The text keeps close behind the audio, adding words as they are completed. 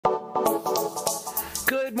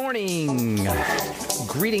Good morning.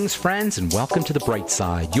 Greetings, friends, and welcome to The Bright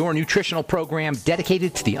Side, your nutritional program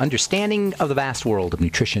dedicated to the understanding of the vast world of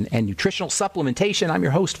nutrition and nutritional supplementation. I'm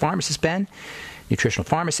your host, Pharmacist Ben, nutritional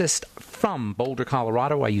pharmacist from Boulder,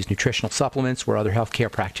 Colorado. I use nutritional supplements where other healthcare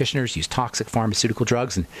practitioners use toxic pharmaceutical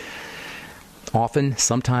drugs and often,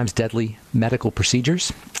 sometimes deadly medical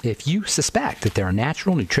procedures. If you suspect that there are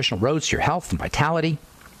natural nutritional roads to your health and vitality,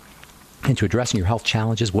 and to addressing your health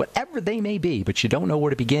challenges, whatever they may be, but you don't know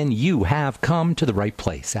where to begin, you have come to the right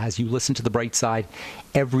place. As you listen to The Bright Side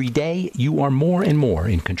every day, you are more and more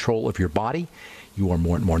in control of your body. You are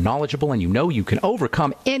more and more knowledgeable, and you know you can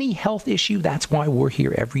overcome any health issue. That's why we're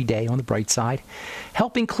here every day on The Bright Side,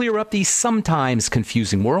 helping clear up the sometimes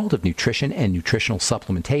confusing world of nutrition and nutritional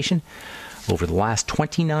supplementation. Over the last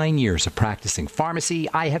 29 years of practicing pharmacy,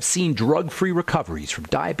 I have seen drug-free recoveries from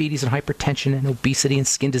diabetes and hypertension and obesity and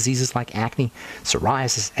skin diseases like acne,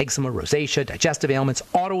 psoriasis, eczema, rosacea, digestive ailments,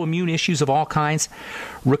 autoimmune issues of all kinds.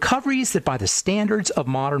 Recoveries that by the standards of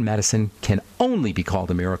modern medicine can only be called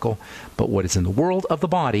a miracle, but what is in the world of the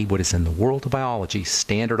body, what is in the world of biology,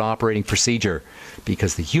 standard operating procedure.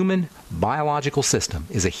 Because the human biological system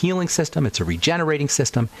is a healing system, it's a regenerating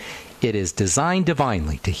system. It is designed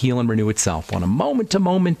divinely to heal and renew itself on a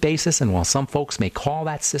moment-to-moment basis, and while some folks may call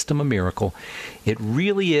that system a miracle, it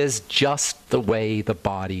really is just the way the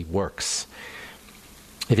body works.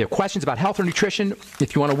 If you have questions about health or nutrition,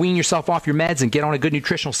 if you want to wean yourself off your meds and get on a good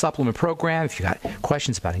nutritional supplement program, if you've got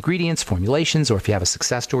questions about ingredients, formulations, or if you have a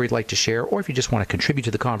success story you'd like to share, or if you just want to contribute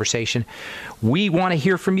to the conversation, we want to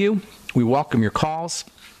hear from you. We welcome your calls.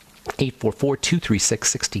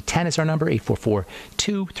 844-236-6010 is our number,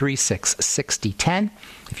 844-236-6010.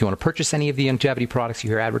 If you want to purchase any of the longevity products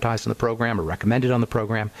you hear advertised on the program or recommended on the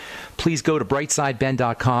program, please go to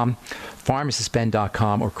brightsideben.com,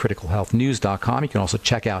 pharmacistben.com, or criticalhealthnews.com. You can also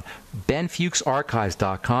check out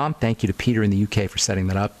benfuchsarchives.com. Thank you to Peter in the UK for setting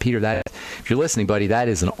that up. Peter, if you're listening, buddy, that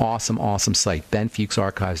is an awesome, awesome site,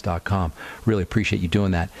 benfuchsarchives.com. Really appreciate you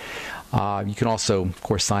doing that. You can also, of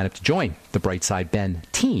course, sign up to join the Brightside Ben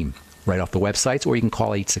team right off the websites, or you can call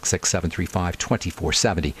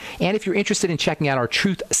 866-735-2470. And if you're interested in checking out our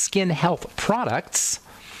Truth Skin Health products,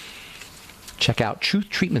 check out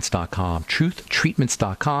truthtreatments.com.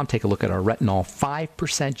 Truthtreatments.com. Take a look at our retinol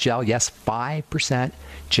 5% gel. Yes, 5%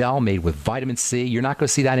 gel made with vitamin C. You're not going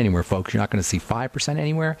to see that anywhere, folks. You're not going to see 5%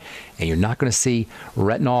 anywhere, and you're not going to see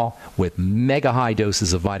retinol with mega high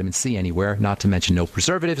doses of vitamin C anywhere, not to mention no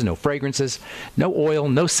preservatives, no fragrances, no oil,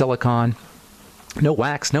 no silicone, no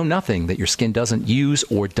wax, no nothing that your skin doesn't use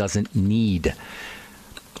or doesn't need.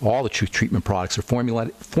 All the Truth Treatment products are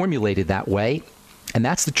formulated that way, and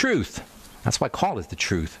that's the truth. That's why I call it the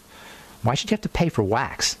truth. Why should you have to pay for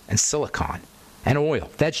wax and silicone and oil,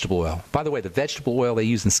 vegetable oil? By the way, the vegetable oil they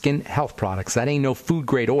use in skin health products, that ain't no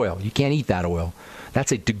food-grade oil. You can't eat that oil.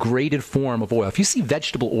 That's a degraded form of oil. If you see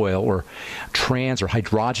vegetable oil or trans or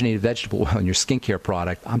hydrogenated vegetable oil in your skincare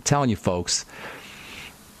product, I'm telling you, folks,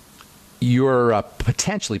 you're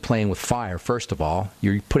potentially playing with fire, first of all.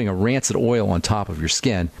 You're putting a rancid oil on top of your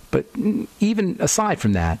skin. But even aside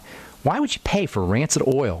from that, why would you pay for rancid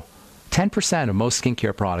oil? 10% of most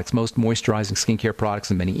skincare products, most moisturizing skincare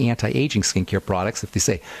products, and many anti-aging skincare products, if they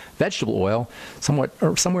say vegetable oil, somewhere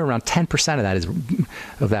around 10%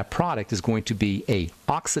 of that product is going to be a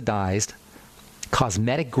oxidized,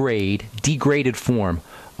 cosmetic-grade, degraded form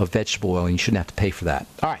of vegetable oil, and you shouldn't have to pay for that.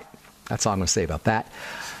 All right, that's all I'm going to say about that.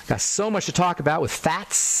 Got so much to talk about with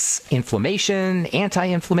fats, inflammation,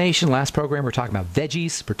 anti-inflammation. Last program we were talking about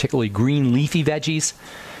veggies, particularly green leafy veggies,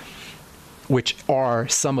 which are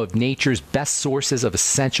some of nature's best sources of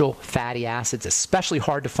essential fatty acids, especially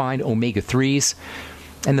hard to find omega-3s.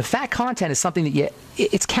 And the fat content is something that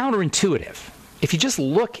it's counterintuitive. If you just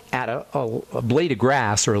look at a blade of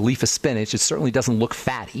grass or a leaf of spinach, it certainly doesn't look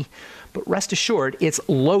fatty. But rest assured, it's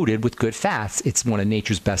loaded with good fats. It's one of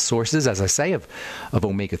nature's best sources, as I say, of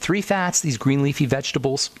omega-3 fats, these green leafy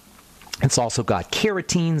vegetables. It's also got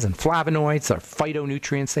carotenes and flavonoids, or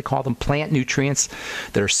phytonutrients, they call them, plant nutrients,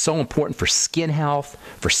 that are so important for skin health,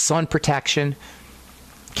 for sun protection.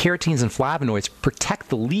 Carotenes and flavonoids protect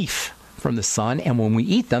the leaf from the sun, and when we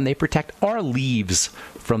eat them, they protect our leaves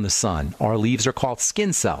from the sun. Our leaves are called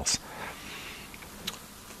skin cells.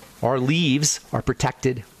 Our leaves are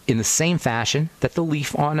protected in the same fashion that the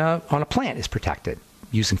leaf on a plant is protected,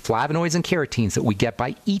 using flavonoids and carotenes that we get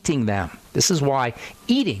by eating them. This is why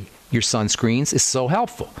eating your sunscreens is so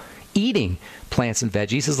helpful. eating plants and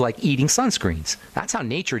veggies is like eating sunscreens. That's how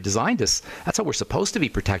nature designed us. That's how we're supposed to be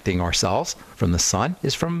protecting ourselves from the sun,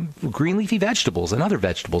 is from green leafy vegetables and other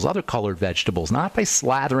vegetables, other colored vegetables, not by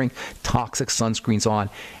slathering toxic sunscreens on.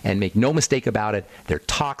 And make no mistake about it, they're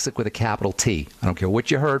toxic with a capital T. I don't care what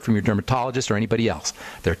you heard from your dermatologist or anybody else.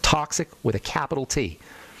 They're toxic with a capital T.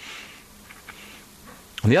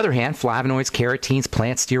 On the other hand, flavonoids, carotenes,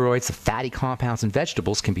 plant steroids, the fatty compounds in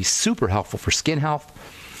vegetables can be super helpful for skin health.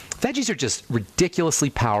 Veggies are just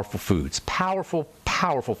ridiculously powerful foods. Powerful,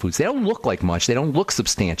 powerful foods. They don't look like much. They don't look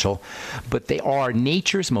substantial, but they are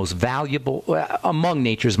nature's most valuable, among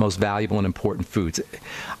nature's most valuable and important foods.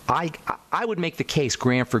 I would make the case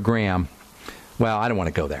gram for gram. Well, I don't want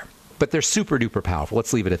to go there, but they're super duper powerful.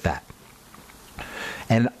 Let's leave it at that.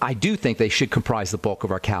 And I do think they should comprise the bulk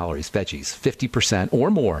of our calories, veggies. 50%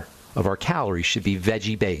 or more of our calories should be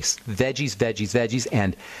veggie-based. Veggies, veggies, veggies.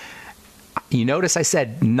 And you notice I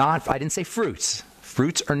said not, I didn't say fruits.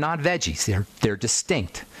 Fruits are not veggies. They're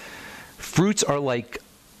distinct. Fruits are like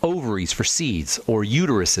ovaries for seeds, or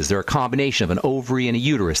uteruses. They're a combination of an ovary and a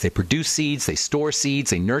uterus. They produce seeds, they store seeds,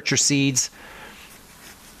 they nurture seeds.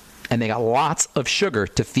 And they got lots of sugar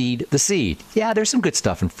to feed the seed. Yeah, there's some good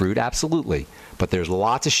stuff in fruit, absolutely. But there's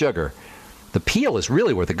lots of sugar. The peel is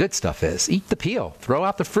really where the good stuff is. Eat the peel. Throw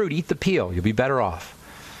out the fruit, eat the peel. You'll be better off.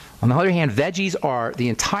 On the other hand, veggies are the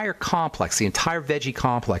entire complex, the entire veggie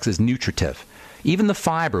complex is nutritive. Even the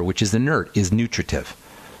fiber, which is inert, is nutritive.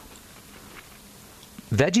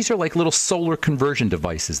 Veggies are like little solar conversion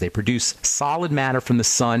devices. They produce solid matter from the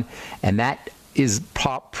sun, and that is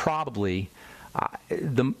probably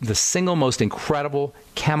the single most incredible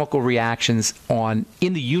chemical reactions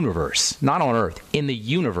in the universe, not on Earth, in the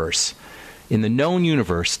universe, in the known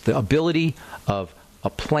universe. The ability of a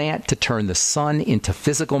plant to turn the sun into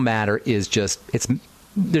physical matter is just,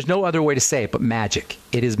 there's no other way to say it but magic.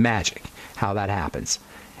 It is magic how that happens.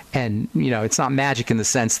 And, it's not magic in the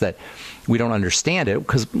sense that we don't understand it,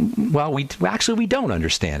 because, well, we don't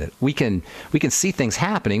understand it. We can see things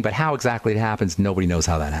happening, but how exactly it happens, nobody knows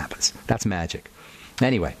how that happens. That's magic.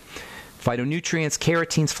 Anyway, phytonutrients,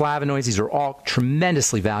 carotenes, flavonoids, these are all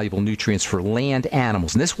tremendously valuable nutrients for land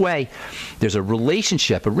animals. In this way, there's a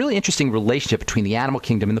relationship, a really interesting relationship between the animal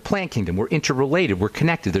kingdom and the plant kingdom. We're interrelated. We're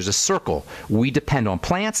connected. There's a circle. We depend on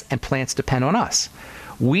plants, and plants depend on us.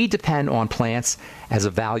 We depend on plants as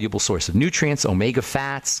a valuable source of nutrients, omega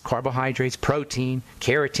fats, carbohydrates, protein,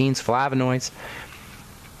 carotenes, flavonoids,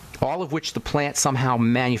 all of which the plant somehow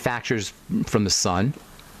manufactures from the sun.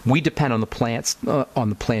 We depend on the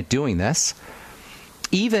plant doing this.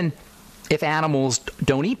 Even if animals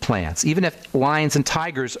don't eat plants, even if lions and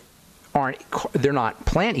tigers they're not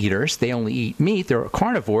plant eaters, they only eat meat, they're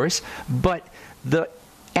carnivores, but the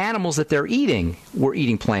animals that they're eating were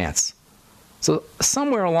eating plants. So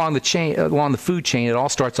somewhere along the chain, along the food chain, it all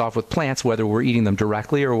starts off with plants, whether we're eating them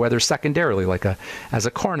directly or whether secondarily, as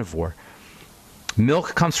a carnivore.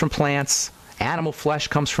 Milk comes from plants. Animal flesh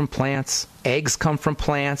comes from plants. Eggs come from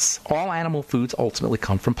plants. All animal foods ultimately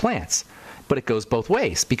come from plants. But it goes both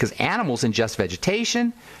ways, because animals ingest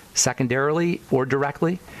vegetation, secondarily or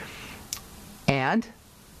directly. And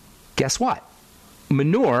guess what?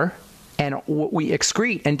 Manure and what we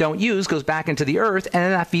excrete and don't use goes back into the earth, and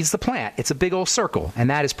then that feeds the plant. It's a big old circle,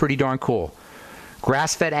 and that is pretty darn cool.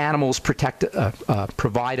 Grass-fed animals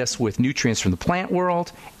provide us with nutrients from the plant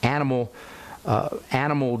world. Animals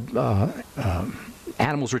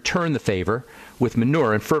return the favor with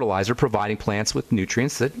manure and fertilizer, providing plants with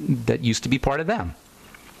nutrients that used to be part of them.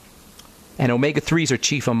 And omega-3s are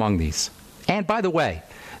chief among these. And by the way,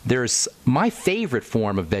 there's my favorite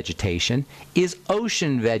form of vegetation is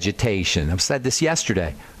ocean vegetation. I've said this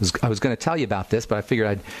yesterday. I was going to tell you about this, but I figured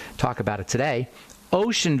I'd talk about it today.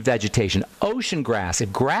 Ocean vegetation, ocean grass.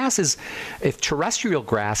 If terrestrial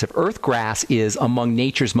grass, if earth grass is among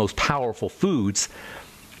nature's most powerful foods,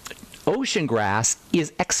 ocean grass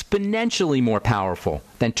is exponentially more powerful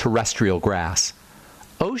than terrestrial grass.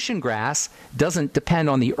 Ocean grass doesn't depend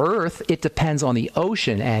on the earth, it depends on the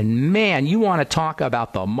ocean. And man, you want to talk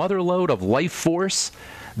about the motherlode of life force?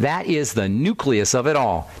 That is the nucleus of it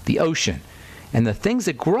all, the ocean. And the things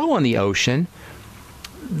that grow in the ocean,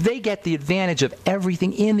 they get the advantage of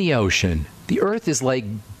everything in the ocean. The earth is like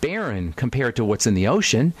barren compared to what's in the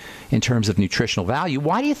ocean in terms of nutritional value.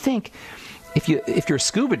 Why do you think, if you're a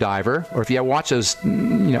scuba diver, or if you watch those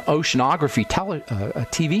oceanography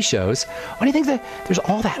TV shows, why do you think that there's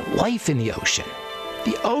all that life in the ocean?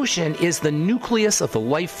 The ocean is the nucleus of the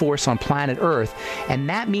life force on planet Earth, and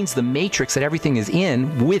that means the matrix that everything is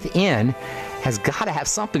within has got to have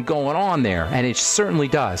something going on there, and it certainly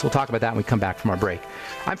does. We'll talk about that when we come back from our break.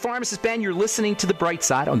 I'm Pharmacist Ben. You're listening to The Bright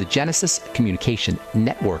Side on the Genesis Communication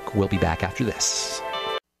Network. We'll be back after this.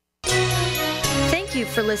 Thank you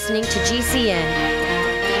for listening to GCN.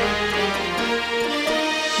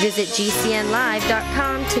 Visit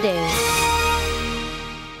GCNlive.com today.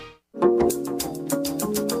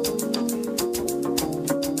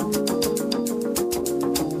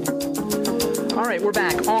 All right, we're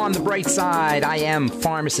back on The Bright Side. I am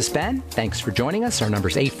Pharmacist Ben. Thanks for joining us. Our number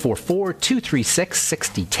is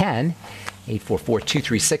 844-236-6010.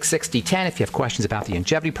 844-236-6010. If you have questions about the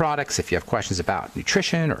longevity products, if you have questions about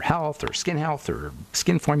nutrition or health or skin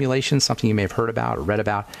formulation, something you may have heard about or read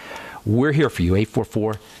about, we're here for you.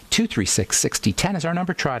 844-236-6010 is our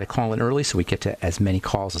number. Try to call in early so we get to as many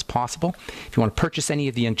calls as possible. If you want to purchase any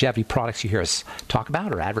of the longevity products you hear us talk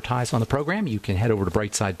about or advertise on the program, you can head over to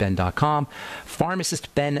brightsideben.com,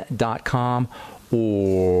 pharmacistben.com,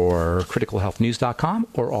 or criticalhealthnews.com,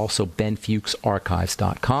 or also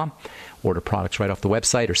benfuchsarchives.com. Order products right off the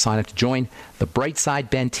website or sign up to join the Brightside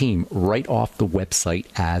Ben team right off the website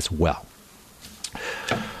as well.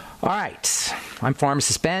 All right, I'm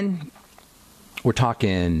Pharmacist Ben. We're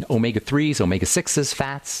talking omega-3s, omega-6s,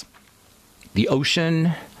 fats, the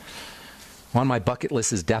ocean. On my bucket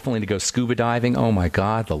list is definitely to go scuba diving. Oh my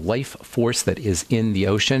God, the life force that is in the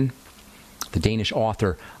ocean. The Danish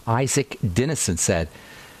author Isaac Dinesen said,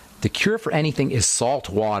 "The cure for anything is salt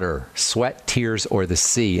water, sweat, tears, or the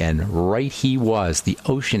sea." And right he was. The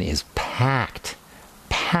ocean is packed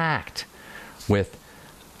with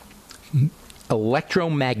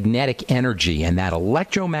electromagnetic energy, and that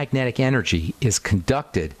electromagnetic energy is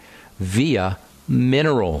conducted via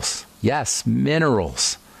minerals. Yes,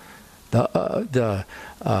 minerals. The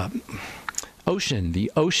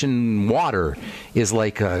ocean water is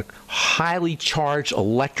like a highly charged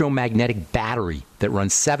electromagnetic battery that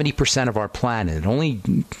runs 70% of our planet. And only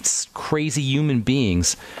crazy human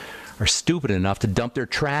beings are stupid enough to dump their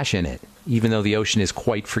trash in it, even though the ocean is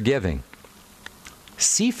quite forgiving.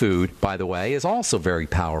 Seafood, by the way, is also very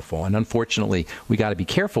powerful, and unfortunately, we got to be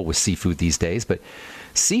careful with seafood these days, but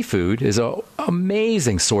seafood is an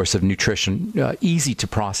amazing source of nutrition, easy to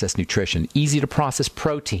process nutrition, easy to process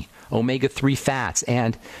protein, omega-3 fats,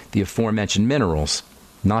 and the aforementioned minerals,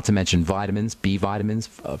 not to mention vitamins, B vitamins,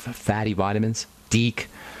 fatty vitamins, DEEK,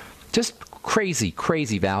 just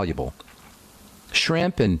crazy valuable.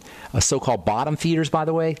 Shrimp and so-called bottom feeders, by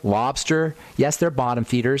the way, lobster, yes, they're bottom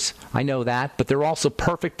feeders, I know that, but they're also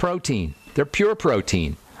perfect protein. They're pure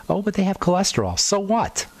protein. Oh, but they have cholesterol. So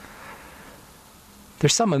what? They're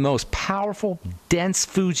some of the most powerful, dense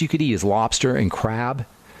foods you could eat is lobster and crab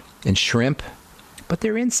and shrimp. But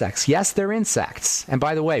they're insects. Yes, they're insects. And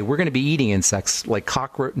by the way, we're going to be eating insects like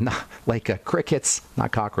crickets,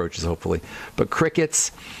 not cockroaches, hopefully, but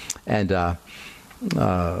crickets. And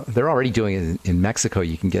they're already doing it in Mexico.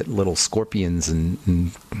 You can get little scorpions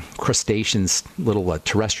and crustaceans, little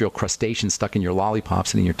terrestrial crustaceans stuck in your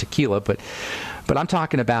lollipops and in your tequila. But I'm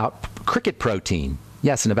talking about cricket protein.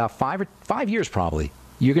 Yes, in about 5 years probably,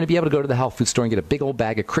 you're going to be able to go to the health food store and get a big old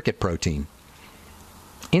bag of cricket protein.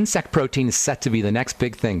 Insect protein is set to be the next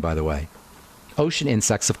big thing, by the way. Ocean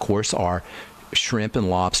insects, of course, are shrimp and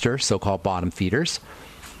lobster, so-called bottom feeders.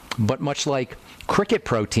 But much like cricket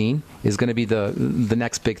protein is going to be the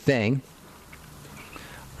next big thing,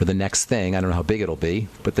 or the next thing, I don't know how big it'll be,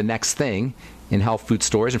 but the next thing in health food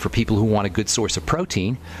stores and for people who want a good source of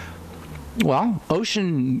protein, well,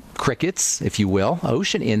 ocean crickets, if you will,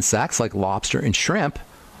 ocean insects like lobster and shrimp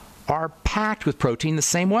are packed with protein the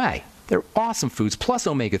same way. They're awesome foods, plus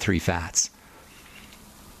omega-3 fats.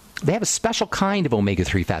 They have a special kind of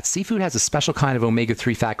omega-3 fats. Seafood has a special kind of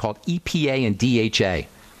omega-3 fat called EPA and DHA.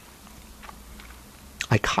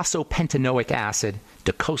 Eicosapentaenoic acid,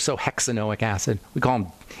 docosahexaenoic acid. We call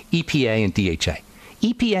them EPA and DHA.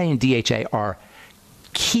 EPA and DHA are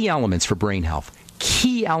key elements for brain health,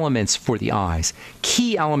 key elements for the eyes,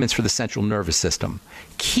 key elements for the central nervous system,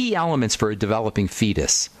 key elements for a developing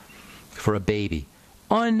fetus, for a baby.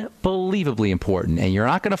 Unbelievably important, and you're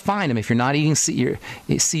not going to find them if you're not eating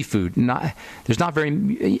seafood. There's not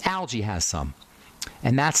very. Algae has some,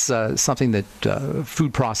 and that's something that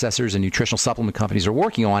food processors and nutritional supplement companies are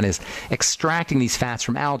working on, is extracting these fats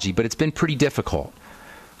from algae. But it's been pretty difficult.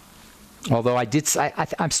 Although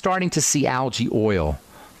I'm starting to see algae oil,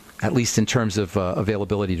 at least in terms of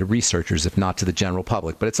availability to researchers, if not to the general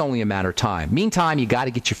public. But it's only a matter of time. Meantime, you got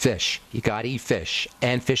to get your fish. You got to eat fish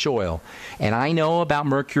and fish oil. And I know about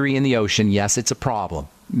mercury in the ocean. Yes, it's a problem.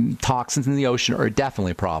 Toxins in the ocean are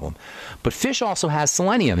definitely a problem. But fish also has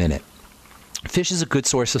selenium in it. Fish is a good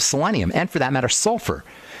source of selenium, and for that matter, sulfur.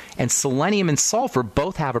 And selenium and sulfur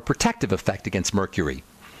both have a protective effect against mercury.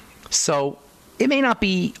 So it may not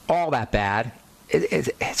be all that bad.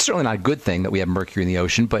 It's certainly not a good thing that we have mercury in the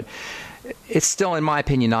ocean, but it's still, in my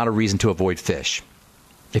opinion, not a reason to avoid fish.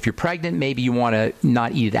 If you're pregnant, maybe you want to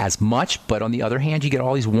not eat it as much, but on the other hand, you get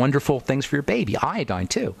all these wonderful things for your baby. Iodine,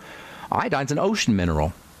 too. Iodine's an ocean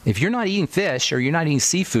mineral. If you're not eating fish, or you're not eating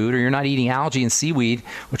seafood, or you're not eating algae and seaweed,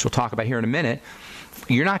 which we'll talk about here in a minute,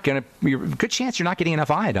 you're a good chance you're not getting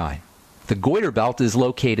enough iodine. The goiter belt is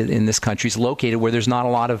located in this country, is located where there's not a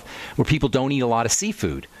lot of, where people don't eat a lot of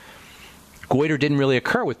seafood. Goiter didn't really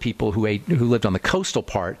occur with people who lived on the coastal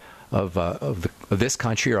part of this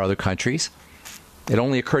country or other countries. It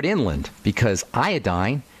only occurred inland because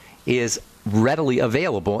iodine is readily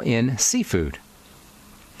available in seafood.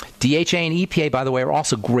 DHA and EPA, by the way, are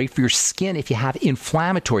also great for your skin if you have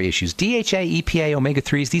inflammatory issues. DHA, EPA,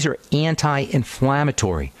 omega-3s, these are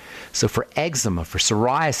anti-inflammatory. So for eczema, for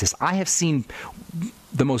psoriasis, I have seen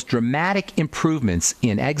the most dramatic improvements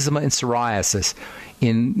in eczema and psoriasis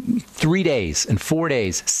in 3 days and 4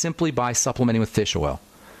 days simply by supplementing with fish oil.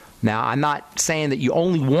 Now, I'm not saying that you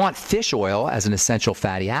only want fish oil as an essential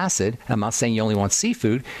fatty acid. I'm not saying you only want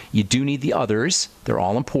seafood. You do need the others. They're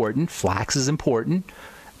all important. Flax is important.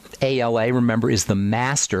 ALA, remember, is the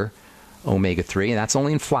master omega-3, and that's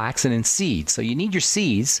only in flax and in seeds. So you need your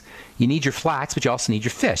seeds, you need your flax, but you also need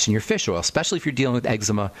your fish and your fish oil, especially if you're dealing with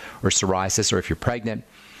eczema or psoriasis or if you're pregnant.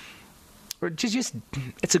 Or just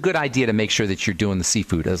it's a good idea to make sure that you're doing the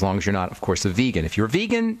seafood, as long as you're not, of course, a vegan. If you're a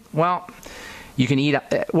vegan, well, you can eat,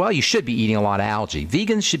 you should be eating a lot of algae.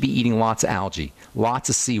 Vegans should be eating lots of algae, lots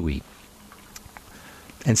of seaweed.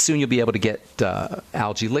 And soon you'll be able to get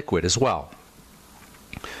algae liquid as well.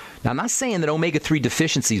 Now, I'm not saying that omega-3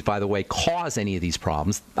 deficiencies, by the way, cause any of these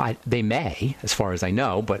problems. They may, as far as I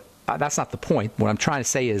know, but that's not the point. What I'm trying to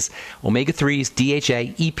say is omega-3s,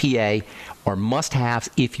 DHA, EPA are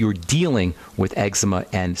must-haves if you're dealing with eczema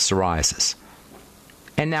and psoriasis.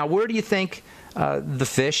 And now, where do you think the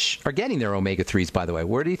fish are getting their omega-3s, by the way?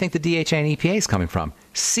 Where do you think the DHA and EPA is coming from?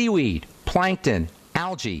 Seaweed, plankton,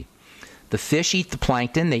 algae. The fish eat the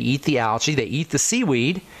plankton, they eat the algae, they eat the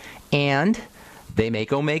seaweed, and they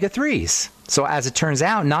make omega-3s. So as it turns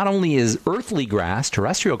out, not only is earthly grass,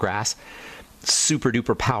 terrestrial grass, super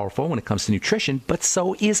duper powerful when it comes to nutrition, but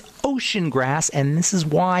so is ocean grass, and this is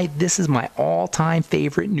why this is my all-time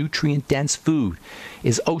favorite nutrient-dense food,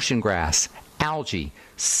 is ocean grass, algae,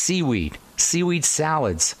 seaweed, seaweed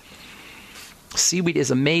salads. Seaweed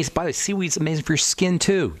is amazing. By the way, seaweed's amazing for your skin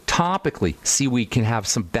too. Topically, seaweed can have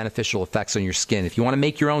some beneficial effects on your skin. If you want to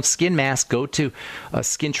make your own skin mask, go to a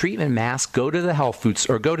skin treatment mask, go to the health foods,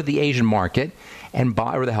 or go to the Asian market and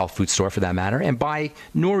buy, or the health food store for that matter, and buy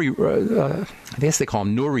nori. I guess they call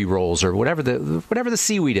them nori rolls or whatever the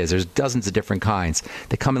seaweed is. There's dozens of different kinds.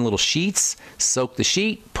 They come in little sheets. Soak the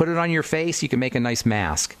sheet, put it on your face. You can make a nice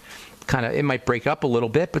mask. It might break up a little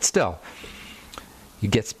bit, but still. You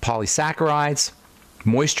get polysaccharides,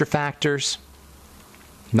 moisture factors,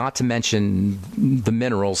 not to mention the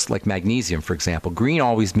minerals like magnesium, for example. Green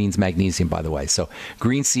always means magnesium, by the way. So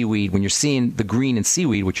green seaweed, when you're seeing the green in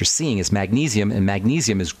seaweed, what you're seeing is magnesium, and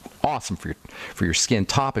magnesium is awesome for your skin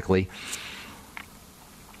topically.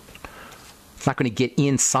 It's not going to get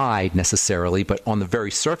inside necessarily, but on the very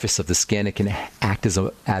surface of the skin, it can act as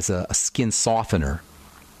a skin softener.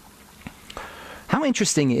 How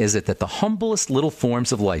interesting is it that the humblest little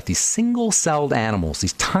forms of life, these single-celled animals,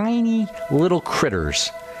 these tiny little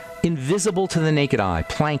critters, invisible to the naked eye,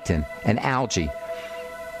 plankton and algae,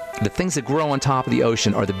 the things that grow on top of the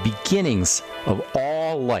ocean are the beginnings of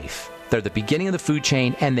all life. They're the beginning of the food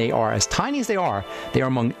chain, and they are, as tiny as they are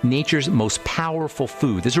among nature's most powerful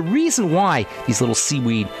food. There's a reason why these little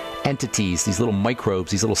seaweed entities, these little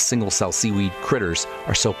microbes, these little single-cell seaweed critters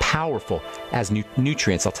are so powerful as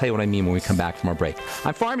nutrients. I'll tell you what I mean when we come back from our break.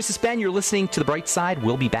 I'm Pharmacist Ben. You're listening to The Bright Side.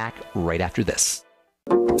 We'll be back right after this.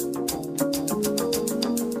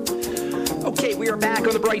 Okay, we are back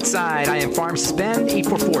on The Bright Side. I am Pharmacist Ben.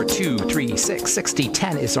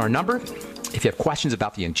 844-236-6010 is our number. If you have questions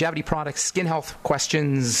about the longevity products, skin health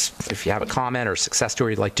questions, if you have a comment or a success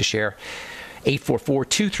story you'd like to share,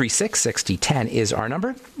 844-236-6010 is our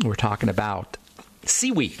number. We're talking about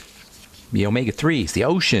seaweed, the omega-3s, the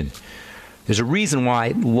ocean. There's a reason why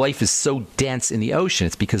life is so dense in the ocean.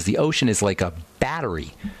 It's because the ocean is like a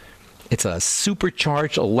battery. It's a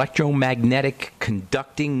supercharged electromagnetic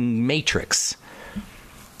conducting matrix.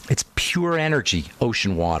 It's pure energy,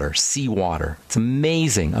 ocean water, sea water. It's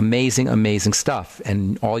amazing, amazing, amazing stuff.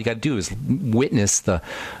 And all you got to do is witness the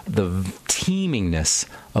teemingness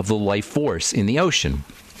of the life force in the ocean,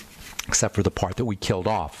 except for the part that we killed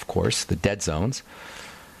off, of course, the dead zones.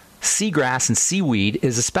 seagrass and seaweed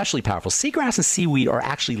is especially powerful. Seagrass and seaweed are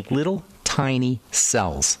actually little tiny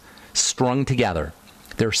cells strung together.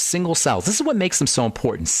 They're single cells. This is what makes them so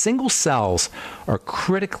important. Single cells are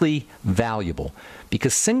critically valuable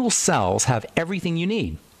because single cells have everything you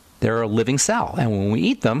need. They're a living cell, and when we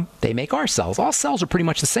eat them, they make our cells. All cells are pretty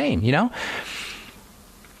much the same, you know?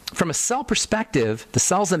 From a cell perspective, the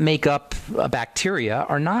cells that make up a bacteria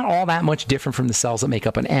are not all that much different from the cells that make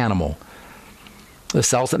up an animal. The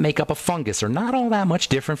cells that make up a fungus are not all that much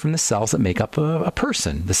different from the cells that make up a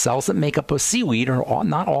person. The cells that make up a seaweed are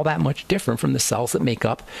not all that much different from the cells that make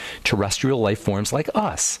up terrestrial life forms like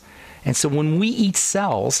us. And so when we eat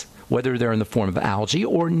cells, whether they're in the form of algae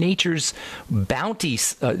or nature's bounty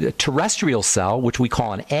terrestrial cell, which we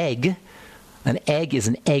call an egg is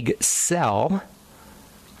an egg cell.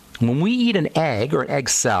 When we eat an egg or an egg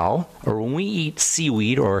cell, or when we eat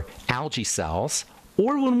seaweed or algae cells,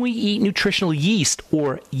 or when we eat nutritional yeast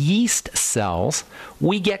or yeast cells,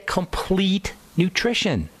 we get complete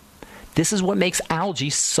nutrition. This is what makes algae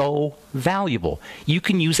so valuable. You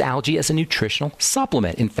can use algae as a nutritional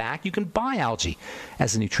supplement. In fact, you can buy algae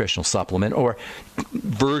as a nutritional supplement, or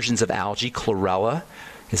versions of algae. Chlorella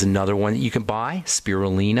is another one that you can buy.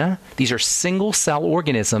 Spirulina. These are single cell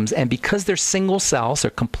organisms, and because they're single cells,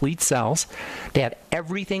 they're complete cells, they have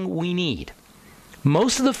everything we need.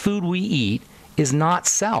 Most of the food we eat is not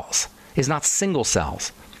cells, is not single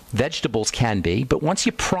cells. Vegetables can be, but once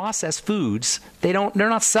you process foods, they're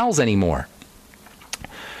not cells anymore.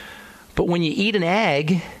 But when you eat an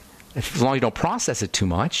egg, as long as you don't process it too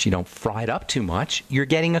much, you don't fry it up too much, you're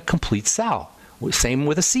getting a complete cell. Same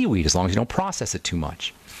with a seaweed, as long as you don't process it too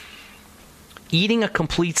much. Eating a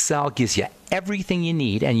complete cell gives you everything you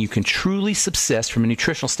need, and you can truly subsist from a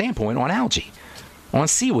nutritional standpoint on algae, on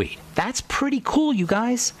seaweed. That's pretty cool, you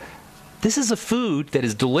guys. This is a food that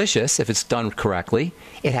is delicious if it's done correctly.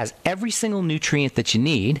 It has every single nutrient that you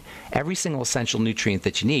need, every single essential nutrient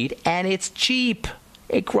that you need, and it's cheap.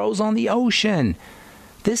 It grows on the ocean.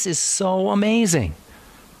 This is so amazing.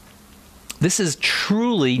 This is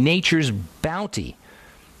truly nature's bounty.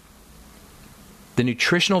 The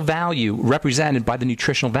nutritional value represented by the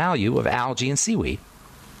nutritional value of algae and seaweed.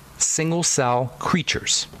 Single cell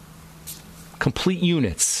creatures, complete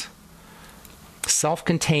units,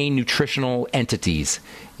 self-contained nutritional entities,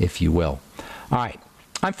 if you will. All right.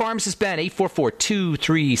 I'm Pharmacist Ben.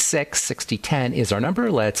 844-236-6010 is our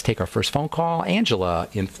number. Let's take our first phone call. Angela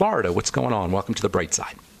in Florida. What's going on? Welcome to the Bright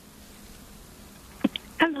Side.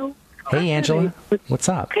 Hello. Hey, Angela. What's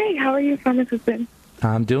up? Hey, how are you, Pharmacist Ben?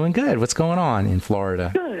 I'm doing good. What's going on in Florida?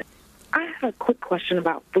 Good. I have a quick question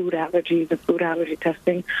about food allergies and food allergy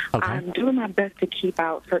testing. Okay. I'm doing my best to keep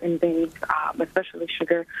out certain things, especially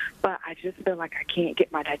sugar, but I just feel like I can't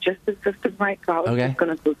get my digestive system right, so I was just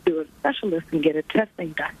going to go to a specialist and get a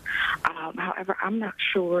testing done. However, I'm not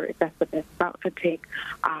sure if that's the best route to take.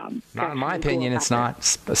 Not in my opinion, it's not.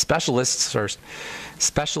 Specialists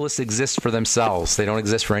exist for themselves. They don't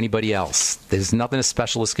exist for anybody else. There's nothing a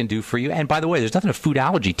specialist can do for you. And by the way, there's nothing a food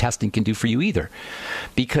allergy testing can do for you either,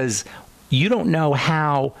 because you don't know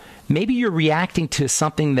how. Maybe you're reacting to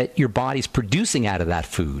something that your body's producing out of that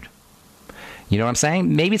food. You know what I'm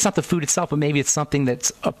saying? Maybe it's not the food itself, but maybe it's something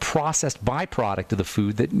that's a processed byproduct of the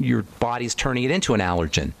food that your body's turning it into an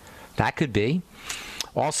allergen. That could be.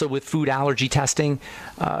 Also, with food allergy testing,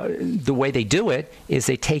 the way they do it is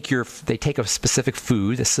they take a specific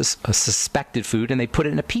food, a suspected food, and they put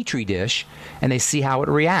it in a petri dish, and they see how it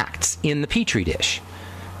reacts in the petri dish.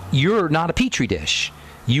 You're not a petri dish.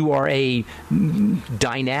 You are a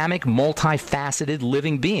dynamic, multifaceted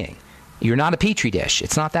living being. You're not a petri dish.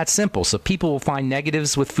 It's not that simple. So people will find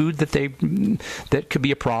negatives with food that could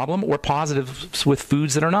be a problem, or positives with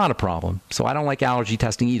foods that are not a problem. So I don't like allergy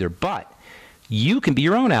testing either. But you can be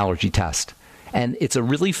your own allergy test, and it's a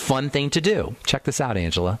really fun thing to do. Check this out,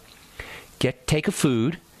 Angela. Take a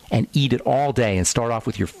food and eat it all day, and start off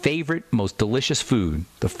with your favorite, most delicious food,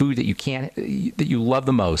 the food that you love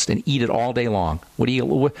the most, and eat it all day long.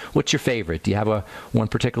 What's your favorite? Do you have one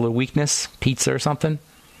particular weakness? Pizza or something,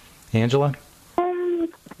 Angela?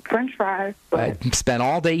 French fries. Spend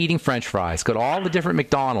all day eating French fries. Go to all the different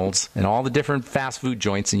McDonald's and all the different fast food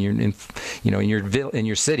joints in your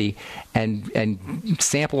city, and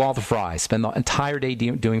sample all the fries. Spend the entire day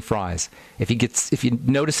doing fries. If you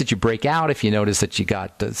notice that you break out, if you notice that you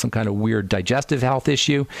got some kind of weird digestive health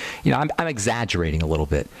issue, I'm exaggerating a little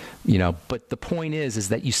bit, But the point is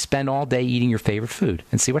that you spend all day eating your favorite food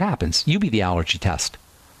and see what happens. You be the allergy test.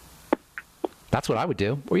 That's what I would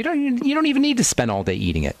do. Or you don't even need to spend all day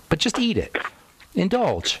eating it, but just eat it.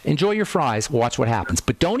 Indulge. Enjoy your fries. Watch what happens.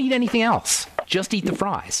 But don't eat anything else. Just eat the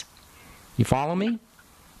fries. You follow me?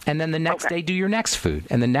 And then the next day, do your next food.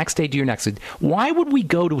 And the next day, do your next food. Why would we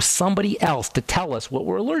go to somebody else to tell us what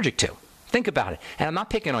we're allergic to? Think about it. And I'm not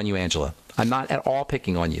picking on you, Angela. I'm not at all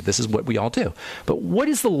picking on you. This is what we all do. But what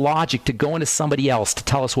is the logic to going to somebody else to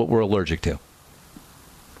tell us what we're allergic to?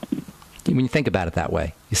 When you think about it that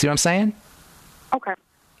way. You see what I'm saying? Okay.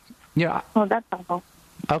 Yeah. Well, that's helpful.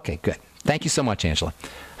 Okay, good. Thank you so much, Angela. I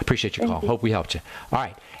appreciate your call. Hope we helped you. All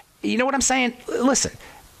right. You know what I'm saying? Listen,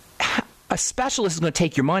 a specialist is going to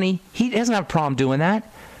take your money. He doesn't have a problem doing that.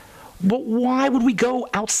 But why would we go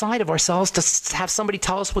outside of ourselves to have somebody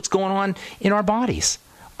tell us what's going on in our bodies?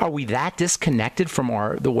 Are we that disconnected from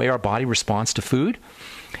the way our body responds to food?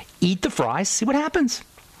 Eat the fries, see what happens.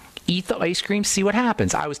 Eat the ice cream, see what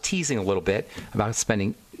happens. I was teasing a little bit about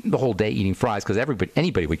spending the whole day eating fries because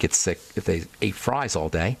anybody would get sick if they ate fries all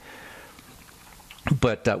day.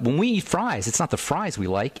 But when we eat fries, it's not the fries we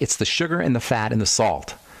like. It's the sugar and the fat and the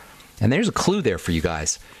salt. And there's a clue there for you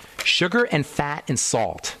guys. Sugar and fat and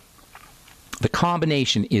salt. The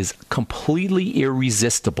combination is completely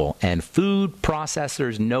irresistible, and food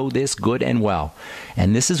processors know this good and well.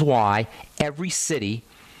 And this is why every city,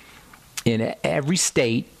 in every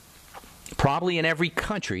state, probably in every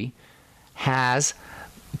country, has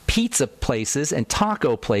pizza places and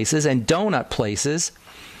taco places and donut places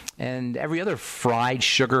and every other fried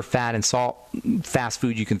sugar, fat, and salt fast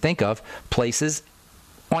food you can think of places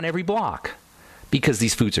on every block. Because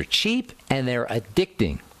these foods are cheap and they're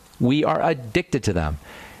addicting. We are addicted to them.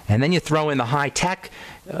 And then you throw in the high-tech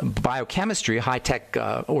biochemistry, high-tech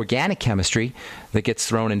organic chemistry that gets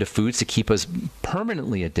thrown into foods to keep us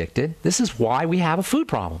permanently addicted. This is why we have a food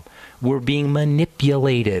problem. We're being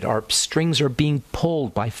manipulated. Our strings are being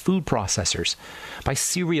pulled by food processors, by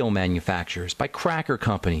cereal manufacturers, by cracker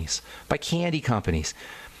companies, by candy companies.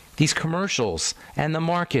 These commercials and the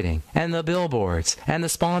marketing and the billboards and the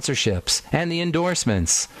sponsorships and the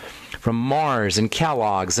endorsements from Mars and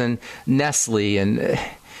Kellogg's and Nestle, and it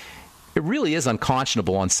really is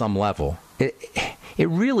unconscionable on some level. It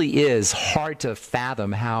really is hard to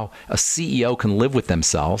fathom how a CEO can live with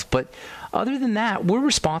themselves, but other than that, we're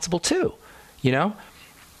responsible too. You know,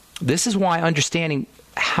 this is why understanding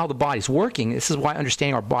how the body's working, this is why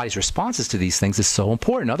understanding our body's responses to these things is so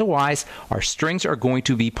important. Otherwise, our strings are going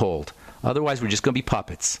to be pulled. Otherwise, we're just going to be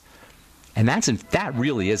puppets. And that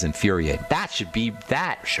really is infuriating. That should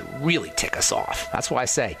really tick us off. That's why I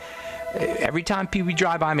say, every time we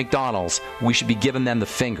drive by McDonald's, we should be giving them the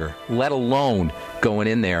finger, let alone going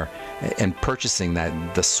in there and purchasing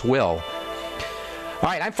the swill. All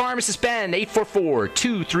right, I'm Pharmacist Ben.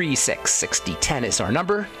 844-236-6010 is our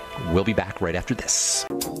number. We'll be back right after this.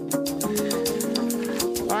 All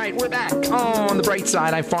right, we're back on the bright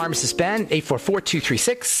side. I'm Pharmacist Ben.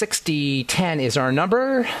 844-236-6010 is our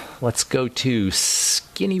number. Let's go to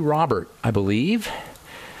Skinny Robert, I believe.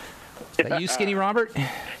 Is that you, Skinny Robert?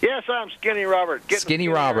 Yes, I'm Skinny Robert. Skinny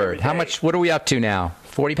Robert. How much? What are we up to now?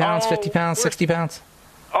 40 pounds, 50 pounds, 60 pounds?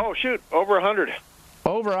 Oh, shoot, over 100.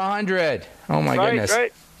 Over 100. Oh, my goodness.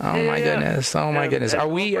 Right. Oh, my goodness. Oh, my goodness. Are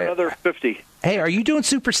we... another 50. Hey, are you doing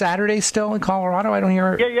Super Saturdays still in Colorado? I don't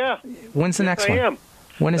hear... Yeah. When's the next one? I am.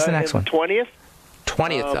 When is the next one? 20th.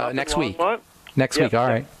 20th, next week. Longmont. Next week, all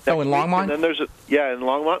right. In Longmont? And then in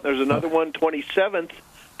Longmont. There's another one, 27th,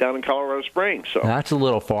 down in Colorado Springs. So that's a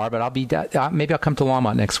little far, but maybe I'll come to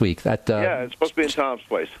Longmont next week. Yeah, it's supposed to be in Tom's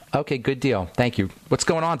place. Okay, good deal. Thank you. What's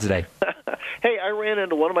going on today? Hey, I ran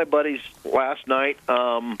into one of my buddies last night.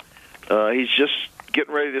 He's just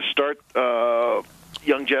getting ready to start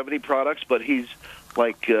longevity products, but he's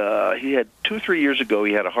like he had 2-3 years ago.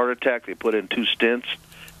 He had a heart attack. They put in 2 stents,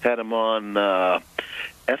 had him on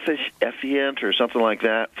Effient or something like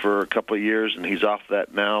that for a couple of years, and he's off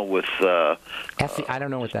that now with. I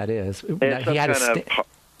don't know what that is. He had a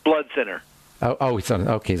blood thinner. He's on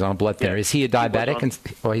a blood thinner. Is he a diabetic?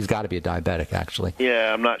 He's got to be a diabetic, actually.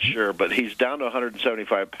 Yeah, I'm not sure, but he's down to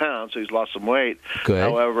 175 pounds, so he's lost some weight. Good.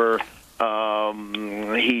 However,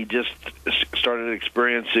 he just started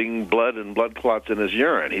experiencing blood and blood clots in his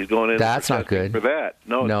urine. He's going in. That's not good. For that.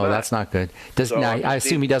 No, that's not good. I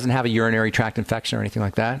assume he doesn't have a urinary tract infection or anything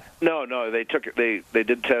like that. No. They took it. They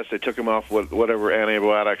did tests. They took him off whatever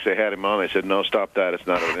antibiotics they had him on. They said, no, stop that. It's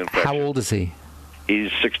not an infection. How old is he?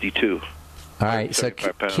 He's 62. All right, so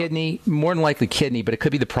kidney, more than likely kidney, but it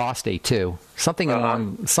could be the prostate too. Something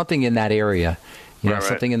in that area,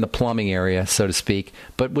 something in the plumbing area, so to speak.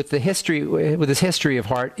 But with his history of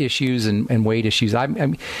heart issues and weight issues,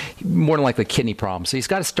 I'm more than likely kidney problems. So he's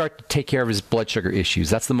got to start to take care of his blood sugar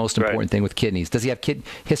issues. That's the most important thing with kidneys. Does he have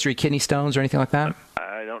history of kidney stones or anything like that?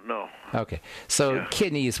 I don't don't know. Okay, so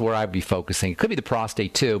kidney is where I'd be focusing. It could be the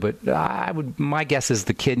prostate too, but my guess is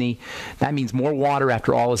the kidney. That means more water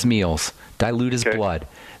after all his meals. Dilute his blood.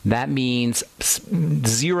 That means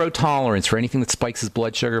zero tolerance for anything that spikes his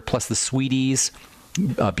blood sugar, plus the sweeties,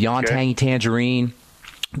 Beyond Tangy Tangerine,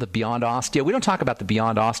 the Beyond Osteo. We don't talk about the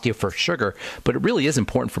Beyond Osteo for sugar, but it really is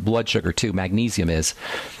important for blood sugar too. Magnesium is.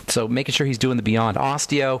 So making sure he's doing the Beyond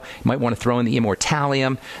Osteo. You might want to throw in the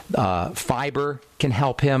Immortalium. Fiber can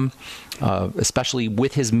help him, especially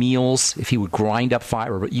with his meals. If he would grind up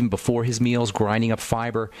fiber, even before his meals, grinding up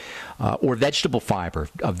fiber, or vegetable fiber,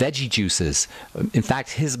 veggie juices. In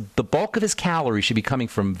fact, the bulk of his calories should be coming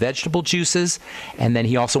from vegetable juices, and then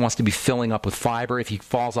he also wants to be filling up with fiber. If he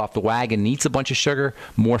falls off the wagon and eats a bunch of sugar,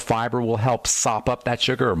 more fiber will help sop up that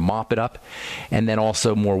sugar or mop it up, and then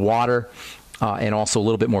also more water. And also a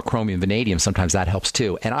little bit more chromium vanadium. Sometimes that helps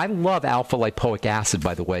too. And I love alpha lipoic acid,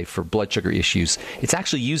 by the way, for blood sugar issues. It's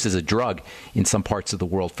actually used as a drug in some parts of the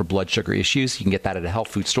world for blood sugar issues. You can get that at a health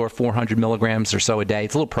food store, 400 milligrams or so a day.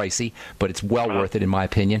 It's a little pricey, but it's well worth it in my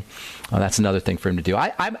opinion. That's another thing for him to do.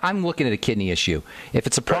 I'm looking at a kidney issue. If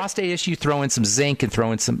it's a prostate issue, throw in some zinc and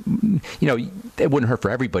throw in some, it wouldn't hurt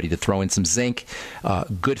for everybody to throw in some zinc,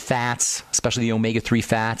 good fats, especially the omega-3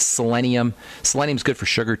 fats, selenium. Selenium's good for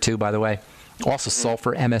sugar too, by the way. Also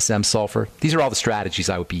sulfur, MSM sulfur. These are all the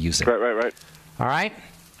strategies I would be using. Right. All right?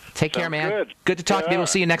 Take care, man. Good to talk to you. We'll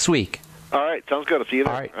see you next week. All right. Sounds good. I'll see you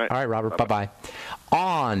then. All right, Robert. Bye-bye.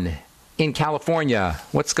 On in California.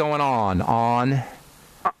 What's going on?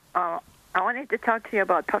 I wanted to talk to you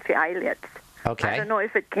about puffy eyelids. Okay. I don't know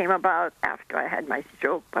if it came about after I had my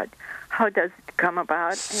stroke, but how does it come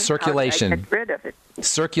about? Circulation. How do I get rid of it?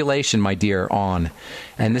 Circulation, my dear, on.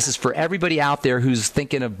 And this is for everybody out there who's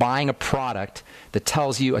thinking of buying a product that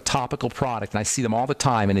tells you a topical product. And I see them all the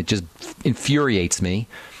time, and it just infuriates me.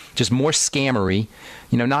 Just more scammery.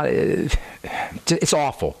 It's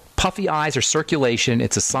awful. Puffy eyes or circulation,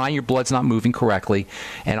 it's a sign your blood's not moving correctly.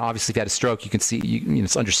 And obviously, if you had a stroke, you can see,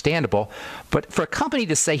 it's understandable. But for a company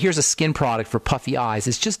to say, here's a skin product for puffy eyes,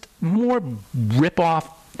 is just more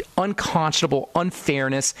rip-off, unconscionable,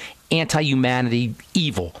 unfairness, anti-humanity,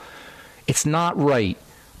 evil. It's not right.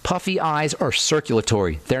 Puffy eyes are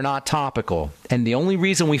circulatory. They're not topical. And the only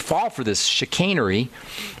reason we fall for this chicanery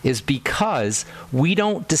is because we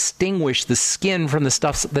don't distinguish the skin from the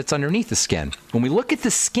stuff that's underneath the skin. When we look at the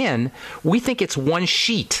skin, we think it's one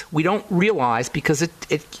sheet. We don't realize because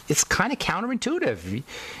it's kind of counterintuitive.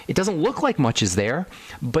 It doesn't look like much is there,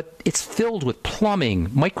 but it's filled with plumbing,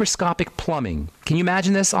 microscopic plumbing. Can you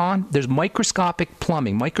imagine this on? There's microscopic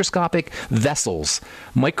plumbing, microscopic vessels,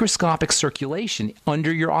 microscopic circulation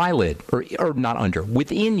under your eyelid, or not under,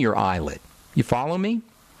 within your eyelid. You follow me?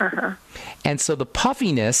 Uh-huh. And so the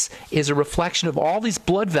puffiness is a reflection of all these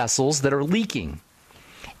blood vessels that are leaking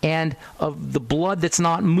and of the blood that's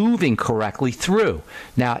not moving correctly through.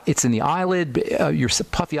 Now, it's in the eyelid. Your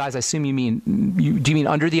puffy eyes, I assume you mean, do you mean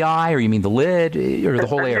under the eye, or you mean the lid, or the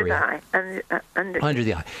whole area? Under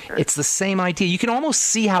the eye. It's the same idea. You can almost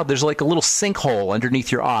see how there's like a little sinkhole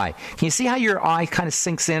underneath your eye. Can you see how your eye kind of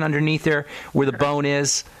sinks in underneath there where the bone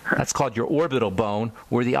is? That's called your orbital bone,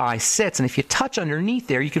 where the eye sits. And if you touch underneath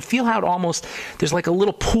there, you can feel how it almost, there's like a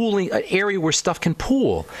little pooling area where stuff can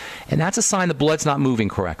pool. And that's a sign the blood's not moving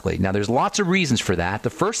correctly. Now, there's lots of reasons for that. The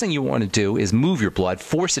first thing you want to do is move your blood,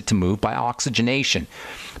 force it to move by oxygenation,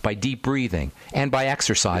 by deep breathing, and by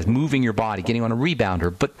exercise, moving your body, getting on a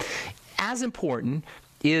rebounder. But as important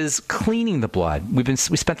is cleaning the blood. We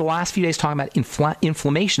spent the last few days talking about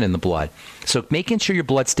inflammation in the blood. So making sure your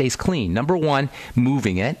blood stays clean. Number one,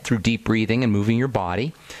 moving it through deep breathing and moving your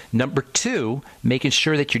body. Number two, making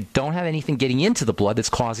sure that you don't have anything getting into the blood that's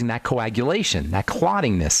causing that coagulation, that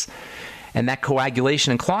clottingness. And that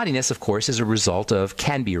coagulation and clottiness, of course,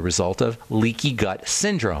 can be a result of leaky gut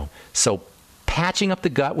syndrome. So patching up the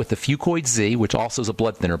gut with the Fucoid Z, which also is a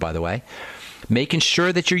blood thinner, by the way, making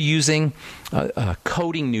sure that you're using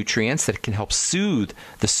coating nutrients that can help soothe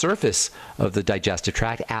the surface of the digestive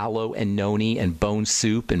tract, aloe and noni and bone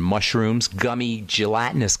soup and mushrooms, gummy,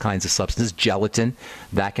 gelatinous kinds of substances, gelatin,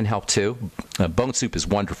 that can help too. Bone soup is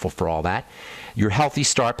wonderful for all that. Your Healthy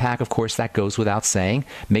Start Pack, of course, that goes without saying.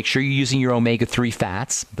 Make sure you're using your omega-3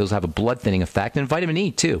 fats. Those have a blood thinning effect. And vitamin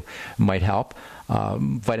E, too, might help.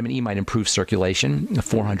 Vitamin E might improve circulation,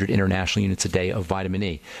 400 international units a day of vitamin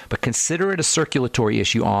E. But consider it a circulatory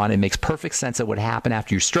issue on. It makes perfect sense that what happened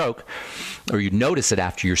after your stroke, or you notice it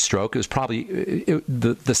after your stroke. It was probably,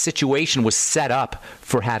 the situation was set up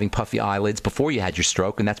for having puffy eyelids before you had your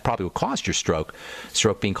stroke, and that's probably what caused your stroke.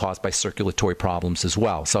 Stroke being caused by circulatory problems as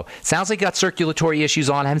well. So it sounds like you got circulation circulatory issues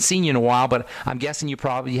on. I haven't seen you in a while, but I'm guessing you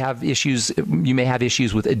probably have issues. You may have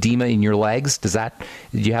issues with edema in your legs. Do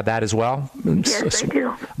you have that as well? Yes, I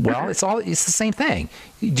do. Well, it's the same thing.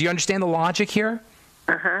 Do you understand the logic here?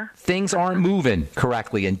 Uh-huh. Things aren't moving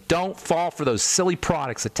correctly, and don't fall for those silly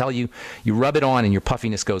products that tell you rub it on and your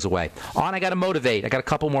puffiness goes away. I got to motivate. I got a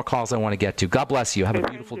couple more calls I want to get to. God bless you. Have a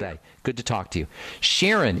beautiful day. Good to talk to you.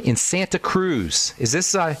 Sharon in Santa Cruz. Is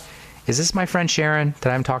this my friend Sharon that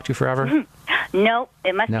I haven't talked to forever? No,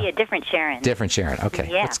 it must be a different Sharon. Different Sharon. Okay.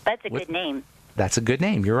 Yeah, that's a good name. That's a good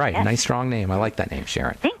name. You're right. Yes. A nice, strong name. I like that name,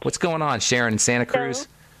 Sharon. Thank you. What's going on, Sharon in Santa Cruz? So,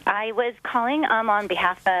 I was calling on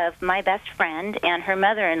behalf of my best friend and her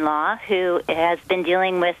mother-in-law, who has been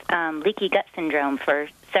dealing with leaky gut syndrome for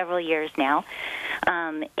several years now.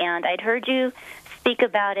 And I'd heard you speak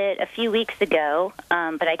about it a few weeks ago,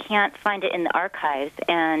 but I can't find it in the archives,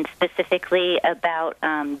 and specifically about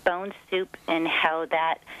bone soup and how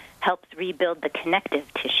that helps rebuild the connective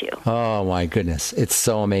tissue. Oh, my goodness. It's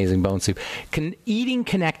so amazing, bone soup. Eating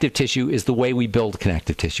connective tissue is the way we build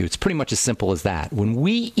connective tissue. It's pretty much as simple as that. When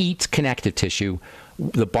we eat connective tissue,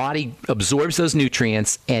 the body absorbs those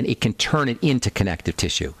nutrients, and it can turn it into connective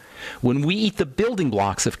tissue. When we eat the building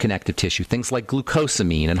blocks of connective tissue, things like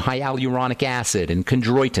glucosamine and hyaluronic acid and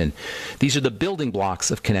chondroitin, these are the building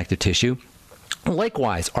blocks of connective tissue.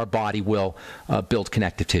 Likewise, our body will build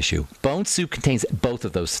connective tissue. Bone soup contains both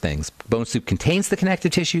of those things. Bone soup contains the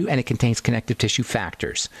connective tissue, and it contains connective tissue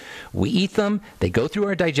factors. We eat them, they go through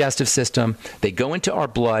our digestive system, they go into our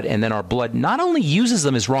blood, and then our blood not only uses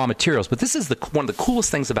them as raw materials, but this is one of the coolest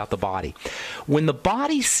things about the body. When the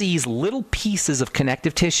body sees little pieces of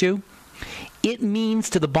connective tissue, it means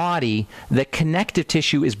to the body that connective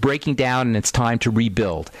tissue is breaking down and it's time to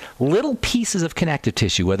rebuild. Little pieces of connective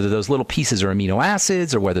tissue, whether those little pieces are amino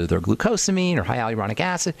acids or whether they're glucosamine or hyaluronic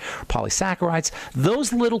acid or polysaccharides,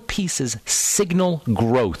 those little pieces signal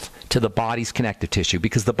growth to the body's connective tissue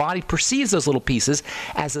because the body perceives those little pieces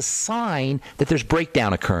as a sign that there's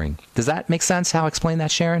breakdown occurring. Does that make sense how I explain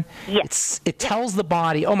that, Sharon? Yes. It tells the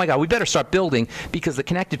body, oh my God, we better start building because the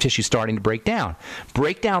connective tissue is starting to break down.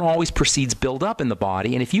 Breakdown always precedes build up in the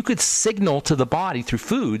body, and if you could signal to the body through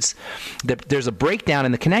foods that there's a breakdown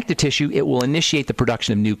in the connective tissue, it will initiate the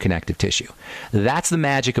production of new connective tissue. That's the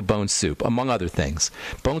magic of bone soup, among other things.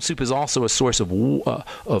 Bone soup is also a source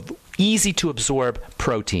of easy to absorb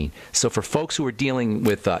protein. So for folks who are dealing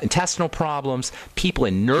with intestinal problems, people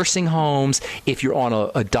in nursing homes, if you're on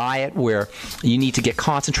a diet where you need to get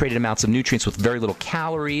concentrated amounts of nutrients with very little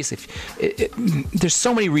calories, there's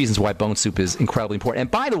so many reasons why bone soup is incredibly important.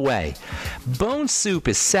 And by the way, bone soup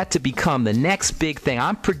is set to become the next big thing.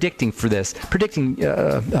 I'm predicting this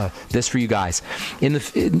for you guys.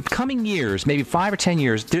 In coming years, maybe 5 or 10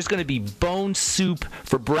 years, there's going to be bone soup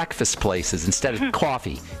for breakfast places instead of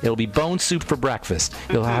coffee. It'll be bone soup for breakfast.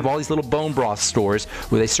 You'll have all these little bone broth stores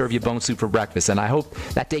where they serve you bone soup for breakfast. And I hope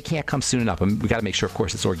that day can't come soon enough. We got to make sure, of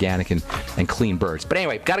course, it's organic and clean birds. But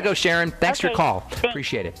anyway, got to go, Sharon. Thanks for your call. Thanks.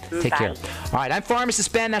 Appreciate it. Take care. All right, I'm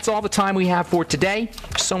Pharmacist Ben. That's all the time we have for today.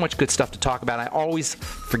 So much good stuff to talk about. I always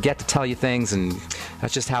forget to tell you things, and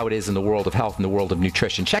that's just how it is in the world of health and the world of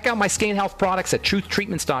nutrition. Check out my skin health products at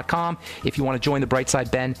truthtreatments.com. If you want to join the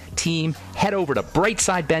Brightside Ben team, head over to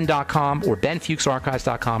brightsideben.com or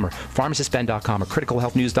benfuchsarchives.com or pharmacistben.com or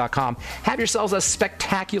criticalhealthnews.com. Have yourselves a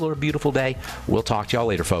spectacular, beautiful day. We'll talk to y'all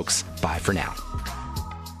later, folks. Bye for now.